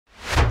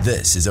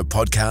This is a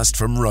podcast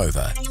from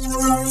Rover.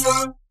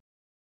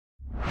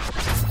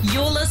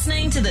 You're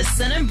listening to the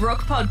Sin and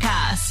Brooke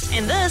podcast,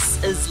 and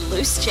this is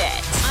Loose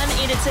Chat,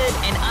 unedited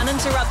and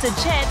uninterrupted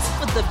chats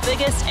with the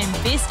biggest and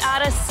best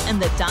artists in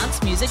the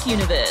dance music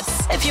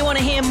universe. If you want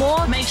to hear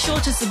more, make sure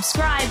to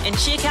subscribe and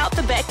check out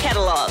the back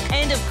catalogue.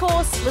 And of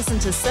course, listen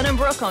to Sin and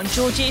Brooke on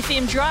George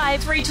FM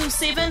Drive 3 till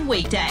 7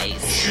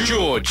 weekdays.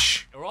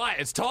 George. All right,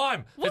 it's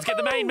time. Let's get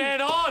the main man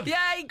on.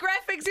 Yay,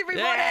 graphics,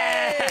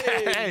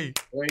 everybody!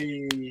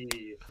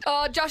 Yay.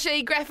 Oh,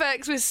 Joshy,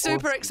 graphics, we're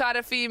super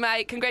excited for you,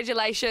 mate.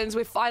 Congratulations.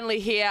 We're finally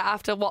here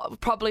after what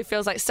probably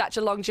feels like such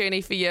a long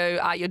journey for you.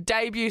 Your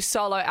debut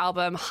solo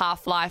album,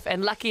 Half-Life.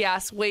 And lucky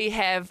us, we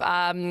have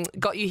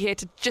got you here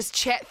to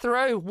just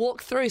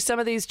walk through some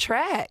of these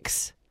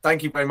tracks.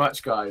 Thank you very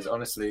much, guys.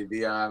 Honestly,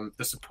 the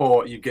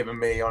support you've given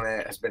me on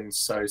it has been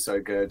so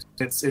good.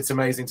 It's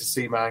amazing to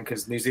see, man,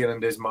 because New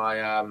Zealand is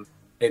my...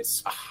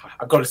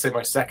 I've got to say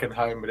my second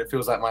home, but it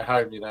feels like my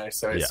home, you know.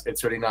 So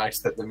it's really nice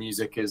that the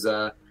music is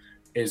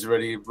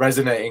really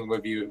resonating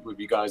with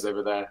you guys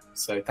over there.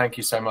 So thank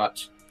you so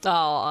much.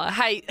 Oh,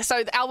 hey,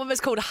 so the album is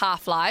called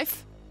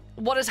Half-Life.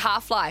 What is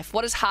Half-Life?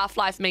 What does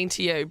Half-Life mean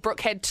to you?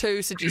 Brooke had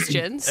two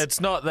suggestions. It's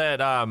not that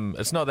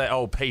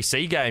old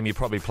PC game you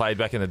probably played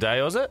back in the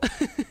day, was it?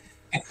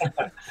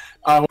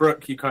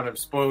 Brooke, you kind of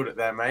spoiled it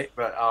there, mate,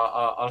 but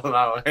I'll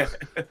allow it.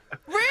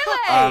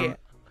 Really?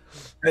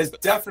 There's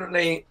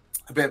definitely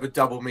a bit of a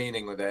double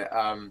meaning with it.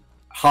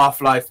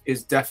 Half-Life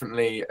is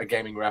definitely a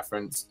gaming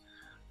reference.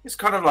 It's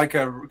kind of like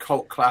a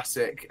cult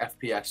classic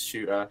FPS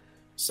shooter,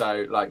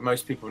 so like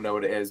most people know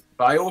what it is.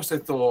 But I also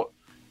thought,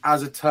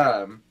 as a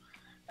term,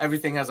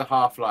 everything has a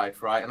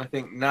half-life, right? And I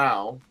think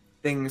now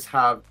things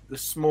have the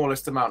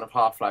smallest amount of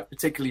half-life,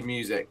 particularly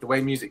music. The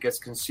way music gets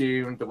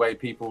consumed, the way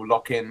people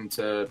lock in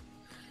to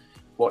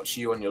watch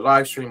you on your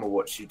live stream or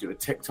watch you do a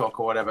TikTok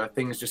or whatever,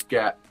 things just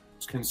get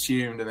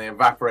consumed and they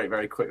evaporate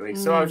very quickly.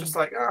 So I was just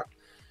like,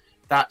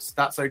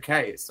 that's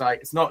okay. It's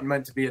like, it's not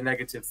meant to be a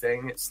negative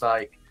thing. It's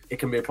like, it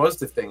can be a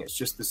positive thing. It's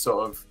just it's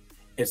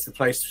the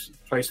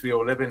place we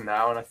all live in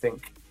now. And I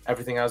think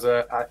everything has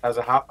a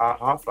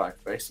half-life,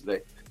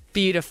 basically.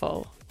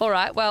 Beautiful. All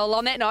right, well,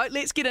 on that note,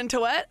 let's get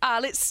into it.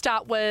 Let's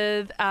start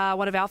with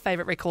one of our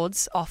favourite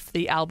records off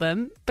the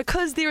album,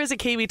 because there is a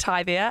Kiwi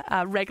tie there,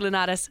 Raglan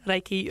artist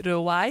Reiki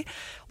Ruai.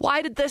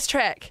 Why did this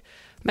track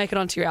make it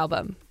onto your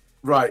album?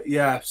 Right,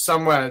 yeah.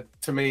 Somewhere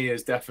to me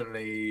is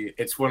definitely,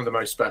 it's one of the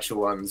most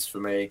special ones for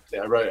me.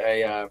 I wrote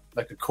a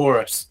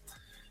chorus,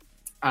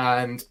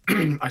 and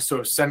I sort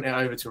of sent it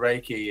over to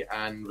Reiki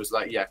and was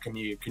like, yeah, can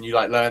you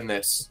like learn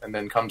this and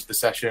then come to the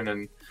session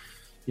and,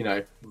 you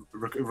know,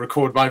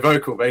 record my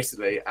vocal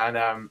basically. And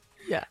and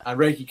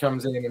Reiki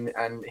comes in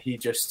and he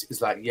just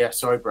is like, yeah,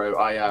 sorry, bro,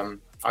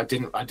 I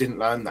didn't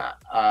learn that.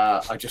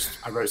 I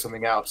wrote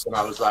something else. And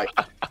I was like,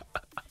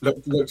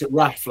 looked at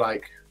Raph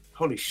like,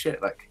 holy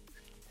shit, like,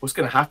 what's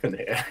going to happen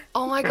here?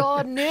 Oh my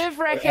God,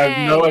 nerve-wracking. I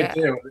have no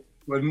idea.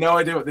 I have no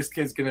idea what this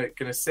kid's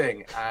gonna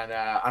sing. And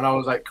I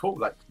was like, cool,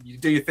 like, you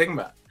do your thing,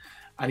 man.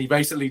 And he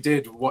basically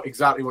did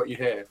exactly what you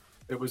hear.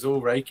 It was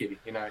all Reiki,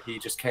 you know. He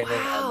just came in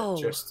and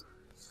just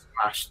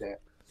smashed it.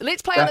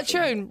 Let's play out the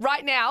tune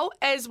right now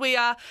as we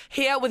are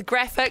here with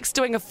Graphics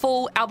doing a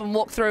full album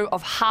walkthrough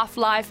of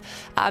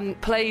Half-Life.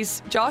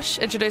 Please, Josh,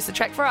 introduce the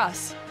track for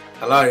us.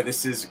 Hello,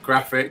 this is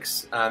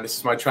Graphics, and this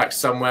is my track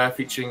Somewhere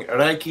featuring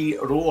Reiki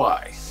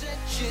Ruai.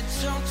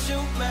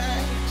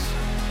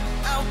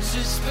 Out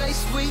to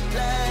space we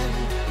land.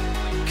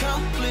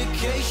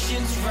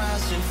 Complications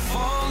rise and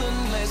fall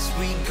unless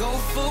we go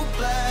full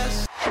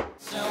blast.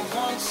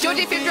 George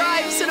FM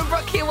Drive, Sin and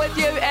Brooke here with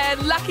you,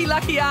 and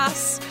lucky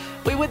us.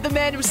 We're with the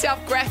man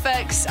himself,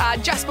 Graphics,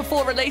 just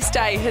before release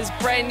day, his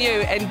brand new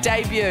and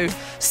debut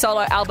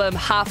solo album,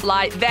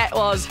 Half-Life. That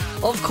was,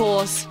 of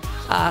course,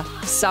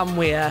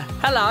 Somewhere.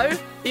 Hello,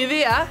 you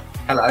there?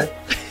 Hello.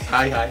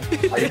 Hi.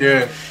 How you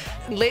doing?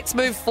 Let's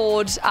move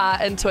forward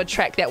into a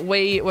track that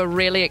we were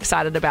really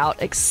excited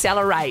about,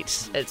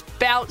 Accelerate. It's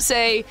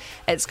bouncy,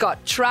 it's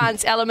got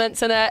trance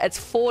elements in it, it's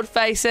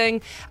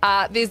forward-facing.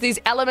 There's these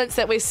elements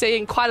that we're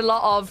seeing quite a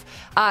lot of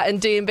in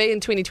D&B in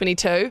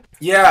 2022.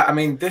 Yeah, I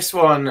mean, this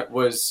one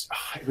was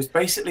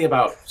basically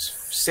about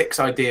 6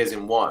 ideas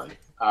in one.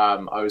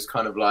 I was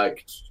kind of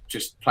like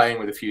just playing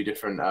with a few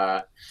different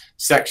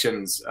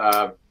sections,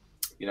 some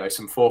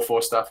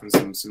 4/4 stuff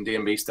and some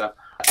D&B stuff.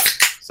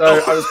 So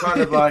I was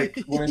kind of like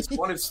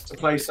wanted to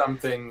play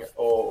something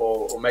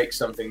or make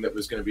something that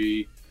was going to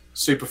be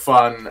super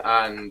fun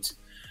and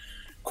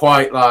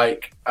quite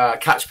like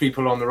catch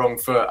people on the wrong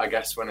foot, I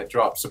guess, when it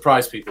drops,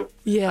 surprise people.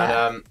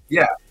 Yeah. And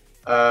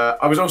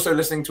I was also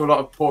listening to a lot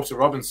of Porter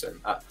Robinson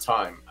at the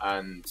time,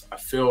 and I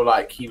feel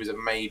like he was a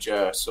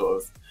major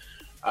sort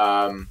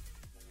of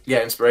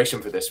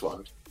inspiration for this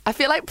one. I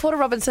feel like Porter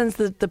Robinson's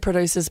the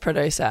producer's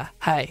producer.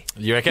 Hey.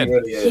 You reckon? He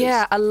really is.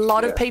 Yeah, a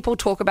lot of people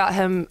talk about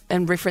him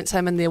and reference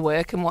him in their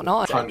work and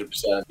whatnot.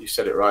 100%. You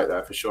said it right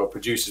there, for sure.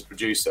 Producer's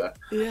producer.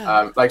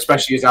 Yeah.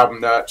 Especially his album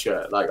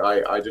Nurture. Like,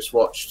 I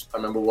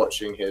remember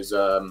watching his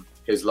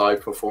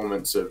live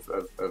performance of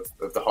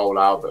the whole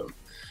album.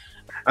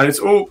 and it's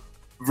all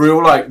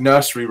real like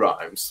nursery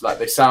rhymes. Like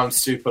they sound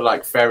super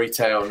like fairy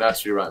tale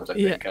nursery rhymes, I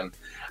think. And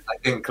I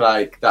think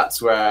like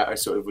that's where I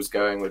sort of was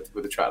going with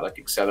a track like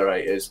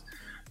Accelerate, is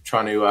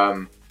trying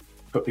to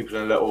put people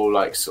in a little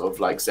like sort of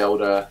like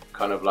Zelda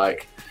kind of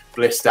like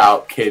blissed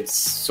out kids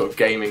sort of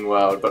gaming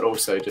world, but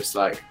also just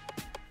like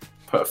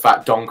put a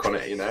fat donk on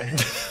it, you know.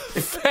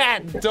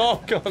 Fat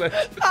donk on it.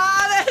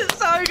 that is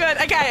so good.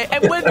 Okay,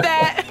 and with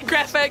that,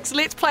 Graphics,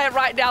 let's play it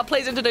right now.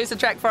 Please introduce the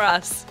track for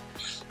us.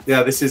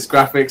 Yeah, this is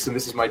Graphics, and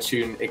this is my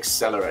tune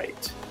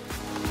Accelerate.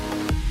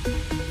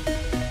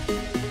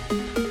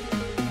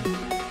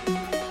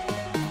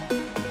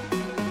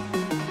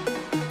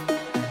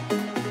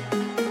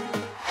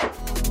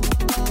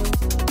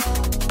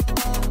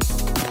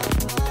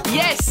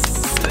 Yes,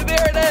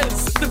 there it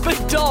is, the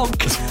big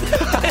donk.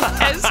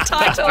 As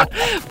titled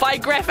by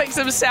Graphics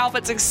himself,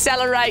 it's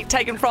Accelerate,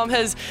 taken from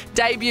his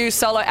debut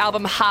solo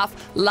album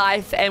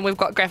Half-Life, and we've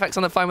got Graphics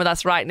on the phone with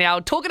us right now,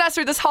 talking us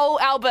through this whole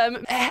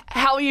album.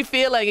 How are you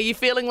feeling? Are you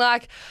feeling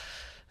like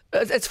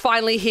it's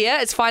finally here?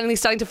 It's finally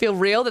starting to feel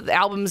real that the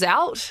album's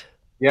out?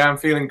 Yeah, I'm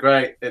feeling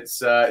great.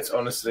 It's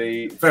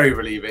honestly very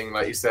relieving,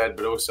 like you said,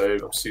 but also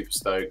I'm super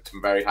stoked.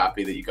 I'm very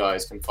happy that you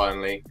guys can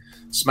finally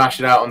smash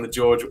it out on the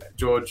George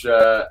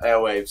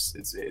airwaves.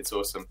 It's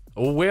awesome.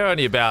 Well, we're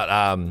only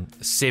about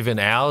 7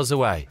 hours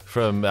away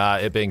from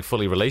it being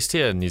fully released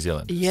here in New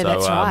Zealand. Yeah,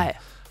 that's right.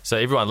 So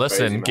everyone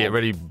listen,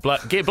 Crazy,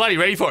 get bloody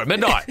ready for it.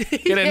 Midnight.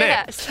 Get in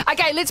there.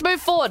 Okay, let's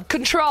move forward.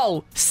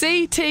 Control.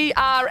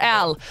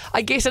 CTRL.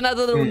 I guess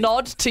another little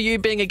nod to you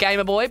being a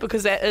gamer boy,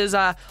 because that is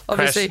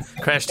obviously...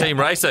 Crash Team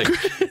Racing.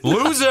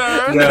 Loser.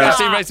 Crash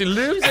Team Racing.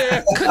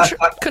 Loser.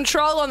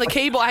 Control on the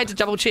keyboard. I had to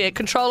double check.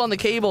 Control on the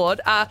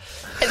keyboard.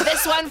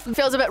 This one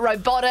feels a bit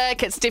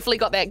robotic. It's definitely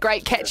got that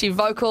great catchy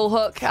vocal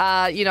hook.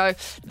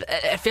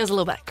 It feels a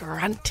little bit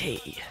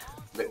grunty.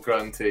 A bit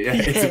grunty, yeah.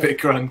 It's a bit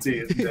grunty,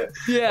 isn't it?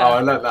 Yeah. Oh, I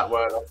learned that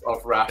word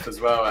off rap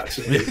as well,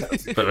 actually.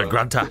 Bit of a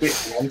grunter. A bit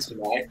grunty,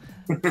 mate.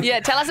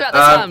 Yeah, tell us about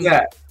this one.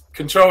 Yeah,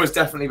 Control is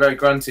definitely very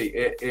grunty.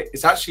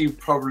 It's actually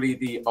probably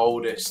the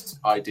oldest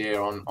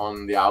idea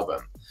on the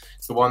album.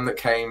 It's the one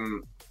that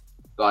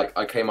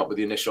I came up with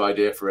the initial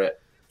idea for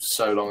it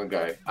so long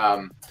ago.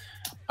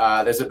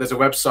 There's a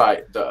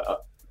website that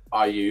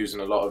I use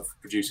and a lot of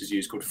producers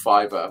use called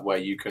Fiverr, where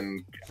you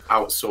can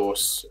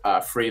outsource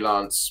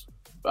freelance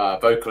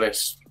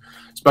vocalists,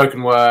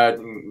 spoken word,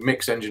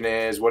 mix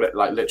engineers,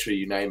 literally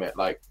you name it,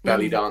 like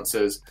belly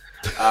dancers.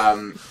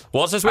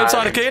 What's this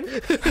website again?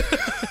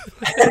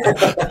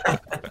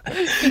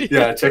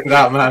 Yeah, check it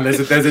out, man.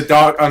 There's a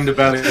dark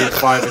underbelly in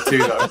Fiverr too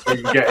that I'm sure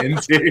you can get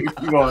into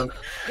if you want.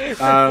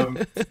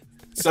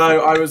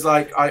 So I was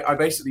like, I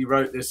basically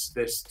wrote this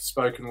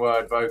spoken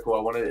word vocal. I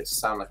wanted it to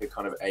sound like a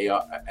kind of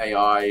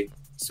AI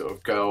sort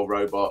of girl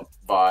robot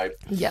vibe.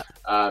 Yeah.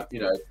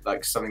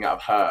 Like something out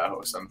of Her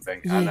or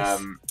something. Yes.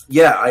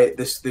 And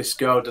this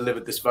girl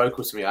delivered this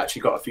vocal to me. I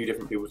actually got a few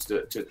different people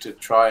to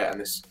try it,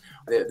 and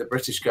the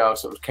British girl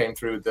sort of came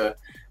through the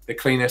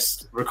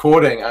cleanest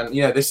recording. And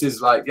this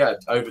is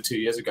over 2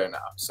 years ago now.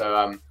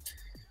 So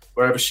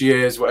wherever she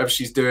is, whatever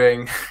she's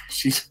doing,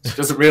 she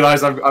doesn't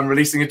realise I'm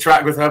releasing a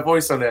track with her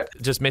voice on it.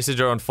 Just message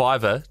her on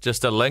Fiverr,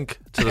 just a link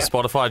to the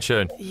Spotify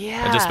tune.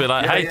 Yeah. And just be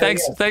like, hey,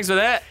 thanks for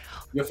that.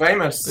 You're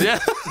famous. Yeah.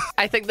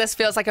 I think this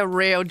feels like a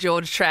real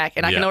George track,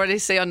 and I can already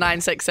see on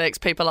 966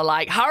 people are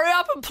like, hurry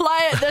up and play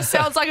it. This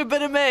sounds like a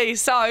bit of me.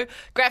 So,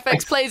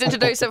 Graphics, please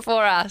introduce it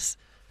for us.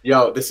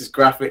 Yo, this is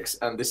Graphics,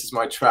 and this is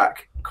my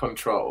track,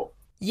 Control.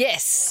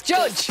 Yes,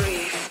 George.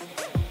 Breathe,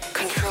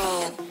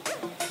 control,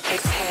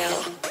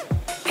 exhale,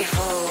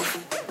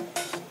 evolve.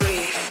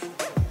 Breathe,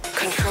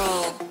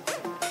 control,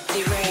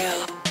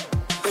 derail,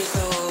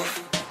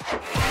 resolve.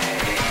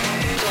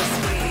 Just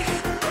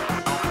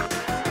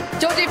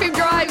breathe. George FM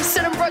Drive,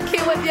 Sid and Brooke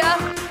here with ya.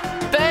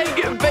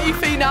 Big,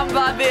 beefy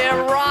number there,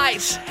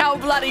 right. How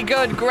bloody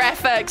good.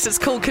 Graphics. It's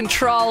called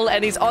Control,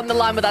 and he's on the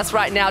line with us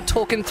right now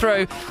talking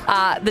through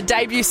the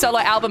debut solo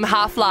album,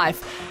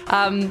 Half-Life.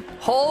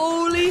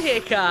 Holy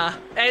hecka.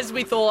 As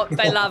we thought,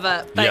 they love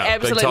it. They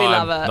absolutely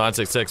love it.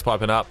 966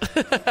 piping up.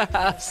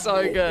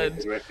 So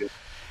good.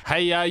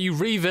 Hey, you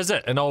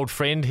revisit an old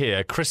friend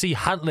here, Chrissy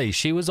Huntley.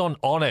 She was on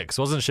Onyx,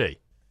 wasn't she?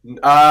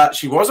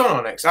 She was on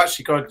Onyx.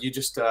 Actually, God, you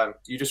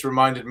just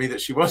reminded me that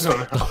she was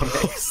on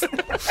Onyx.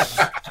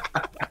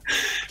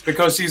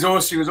 Because she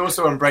was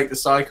also on Break the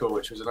Cycle,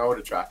 which was an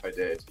older track I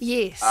did.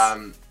 Yes.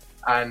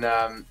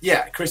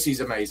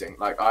 Chrissy's amazing.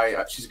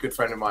 She's a good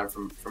friend of mine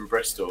from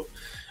Bristol.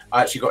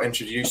 I actually got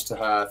introduced to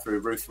her through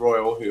Ruth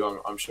Royal, who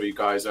I'm sure you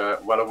guys are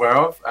well aware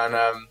of. And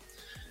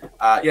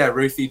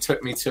Ruthie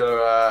took me to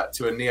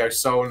a neo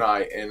soul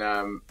night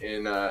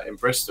in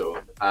Bristol,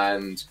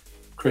 and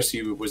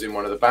Chrissy was in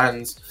one of the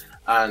bands.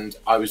 And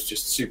I was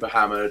just super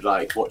hammered,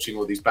 watching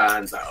all these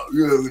bands. I'm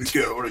gonna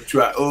get on a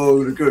track.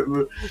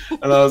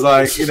 And I was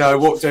like, I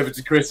walked over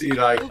to Chrissy,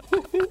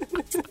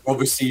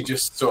 obviously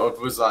just sort of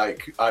was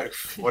like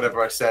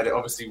whatever I said, it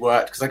obviously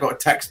worked because I got a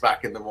text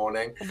back in the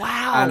morning.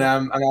 Wow. And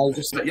I was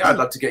just like, yeah, I'd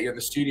love to get you in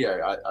the studio.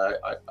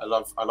 I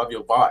love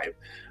your vibe.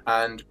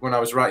 And when I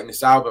was writing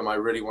this album, I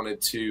really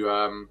wanted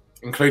to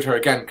include her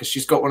again because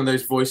she's got one of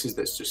those voices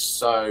that's just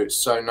so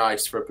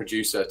nice for a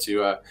producer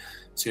to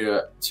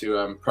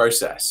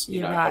process.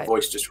 You know, her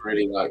voice just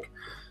really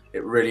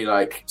really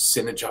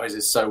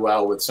synergizes so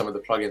well with some of the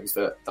plugins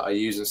that I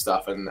use and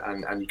stuff, and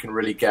you can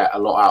really get a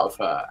lot out of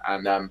her.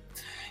 And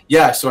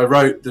so I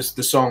wrote the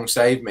song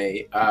 "Save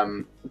Me,"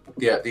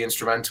 the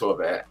instrumental of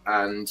it,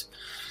 and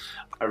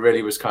I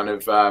really was kind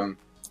of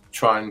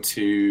trying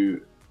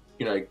to,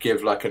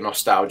 give like a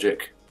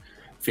nostalgic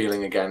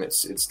feeling again.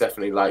 It's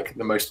definitely like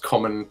the most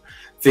common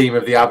theme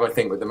of the album, I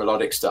think, with the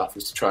melodic stuff,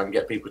 is to try and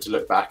get people to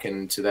look back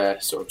into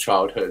their sort of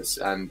childhoods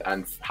and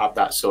have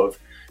that sort of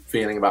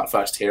feeling about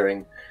first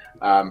hearing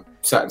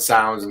certain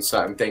sounds and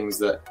certain things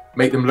that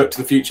make them look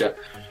to the future.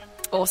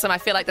 Awesome. I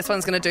feel like this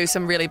one's going to do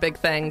some really big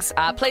things.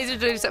 Please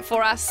introduce it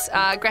for us,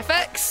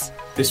 Graphics.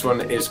 This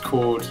one is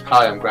called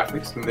Hi, I'm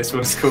Graphics, and this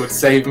one's called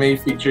Save Me,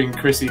 featuring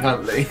Chrissy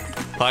Huntley.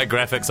 Hi,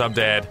 Graphics, I'm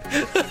Dad.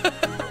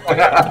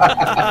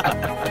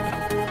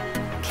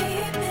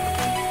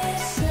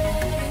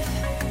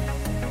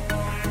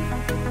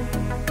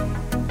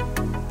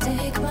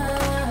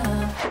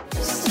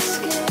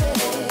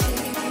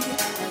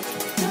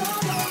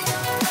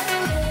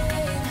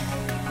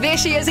 There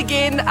she is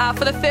again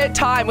for the third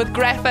time with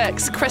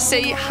Graphics.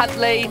 Chrissy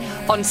Huntley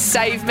on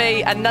Save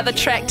Me, another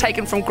track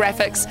taken from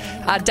Graphics'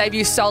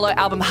 debut solo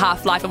album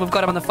Half-Life, and we've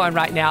got him on the phone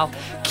right now.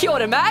 Kia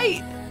ora,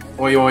 mate.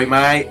 Oi, oi,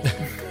 mate.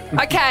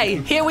 Okay,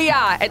 here we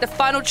are at the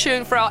final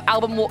tune for our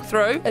album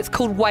walkthrough. It's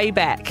called Way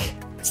Back.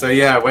 So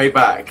yeah, Way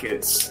Back.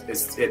 It's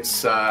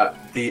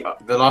the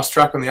last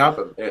track on the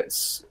album.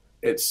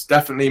 It's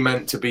definitely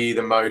meant to be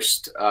the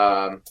most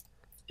the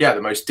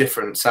most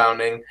different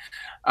sounding.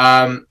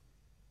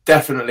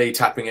 Definitely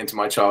tapping into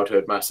my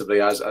childhood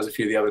massively, as a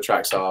few of the other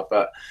tracks are.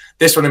 But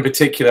this one in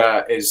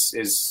particular it's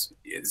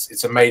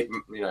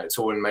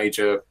all in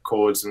major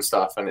chords and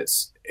stuff, and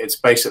it's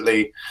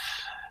basically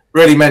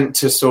really meant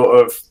to sort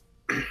of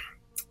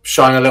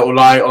shine a little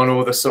light on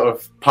all the sort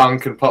of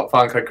punk and pop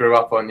punk I grew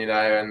up on,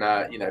 and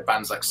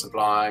bands like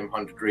Sublime,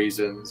 100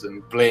 Reasons,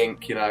 and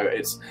Blink.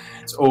 It's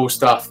all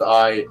stuff that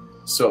I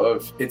sort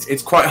of.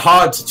 It's quite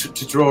hard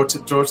to draw to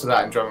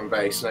that in drum and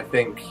bass, and I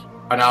think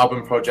an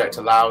album project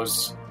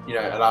allows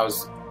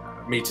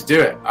me to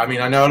do it. I mean,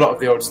 I know a lot of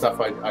the old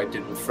stuff I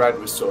did with Fred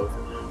was sort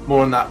of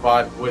more on that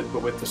vibe,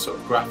 but with the sort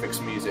of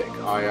graphics music,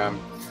 I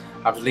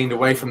have leaned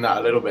away from that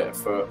a little bit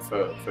for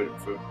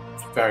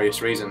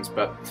various reasons.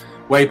 But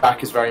Way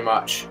Back is very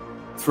much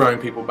throwing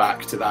people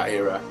back to that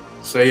era.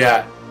 So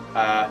yeah,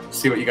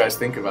 see what you guys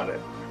think about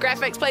it.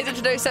 Graphics, please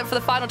introduce it for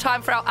the final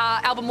time for our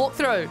album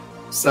walkthrough.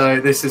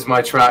 So this is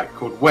my track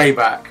called Way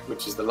Back,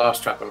 which is the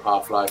last track on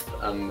Half-Life,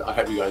 and I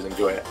hope you guys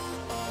enjoy it.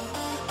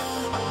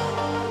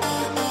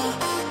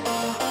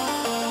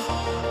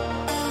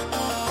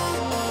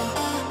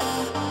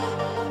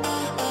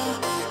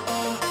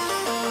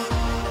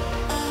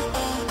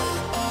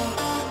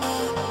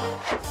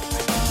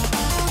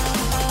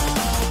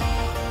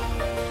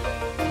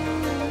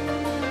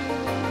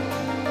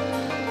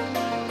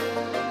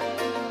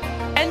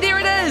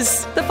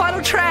 The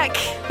final track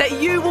that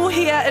you will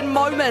hear in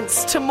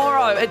moments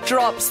tomorrow. It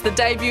drops, the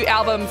debut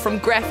album from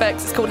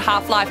Graphics. It's called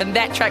Half-Life, and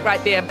that track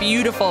right there,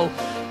 beautiful.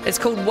 It's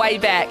called Way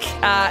Back,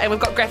 and we've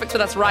got Graphics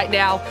with us right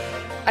now.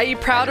 Are you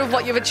proud of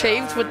what you've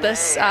achieved with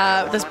this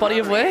this body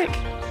of work?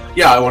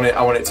 Yeah, I want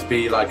it to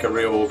be like a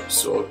real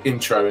sort of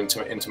intro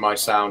into my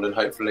sound, and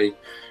hopefully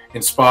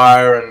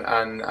inspire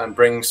and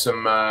bring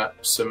some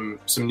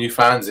new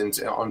fans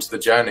onto the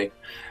journey.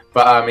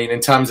 But I mean, in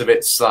terms of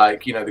its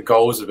the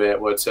goals of it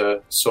were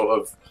to sort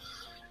of,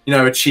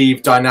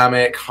 achieve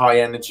dynamic, high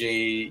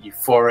energy,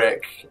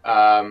 euphoric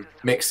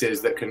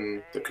mixes that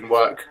can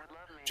work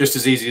just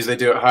as easy as they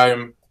do at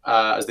home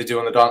as they do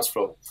on the dance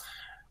floor.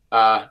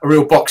 A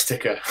real box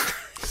ticker.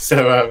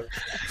 So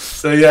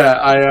yeah,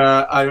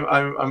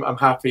 I'm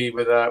happy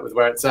with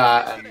where it's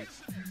at,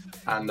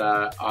 and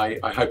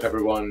I hope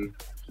everyone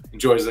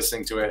enjoys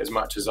listening to it as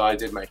much as I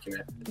did making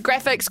it.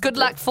 Graphics, good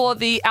luck for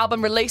the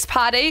album release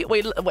party.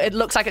 It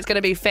looks like it's going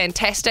to be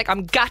fantastic.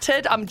 I'm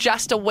gutted. I'm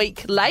just a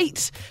week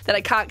late that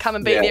I can't come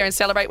and be there and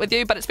celebrate with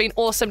you, but it's been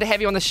awesome to have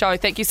you on the show.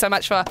 Thank you so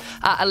much for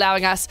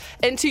allowing us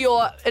into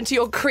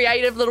your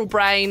creative little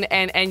brain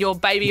and your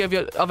baby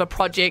of a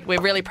project.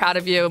 We're really proud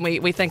of you, and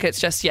we think it's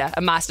just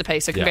a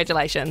masterpiece. So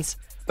congratulations.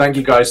 Thank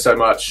you guys so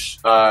much,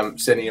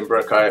 Cindy and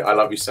Brooke. I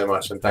love you so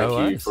much, and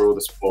thank you for all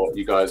the support.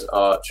 You guys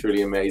are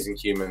truly amazing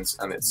humans,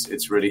 and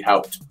it's really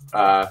helped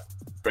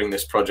bring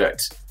this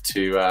project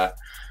to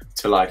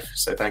life.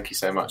 So thank you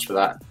so much for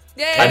that.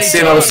 Yay! And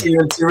Sin, I'll see you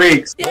in 2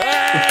 weeks. Yay!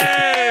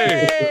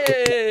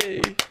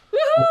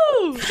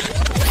 Woohoo!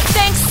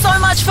 Thanks so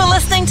much for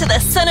listening to the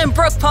Sin and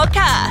Brooke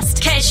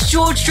podcast. Catch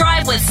George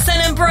Drive with Sin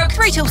and Brooke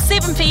 3 till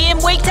 7 p.m.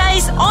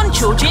 weekdays on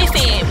George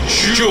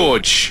FM.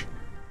 George.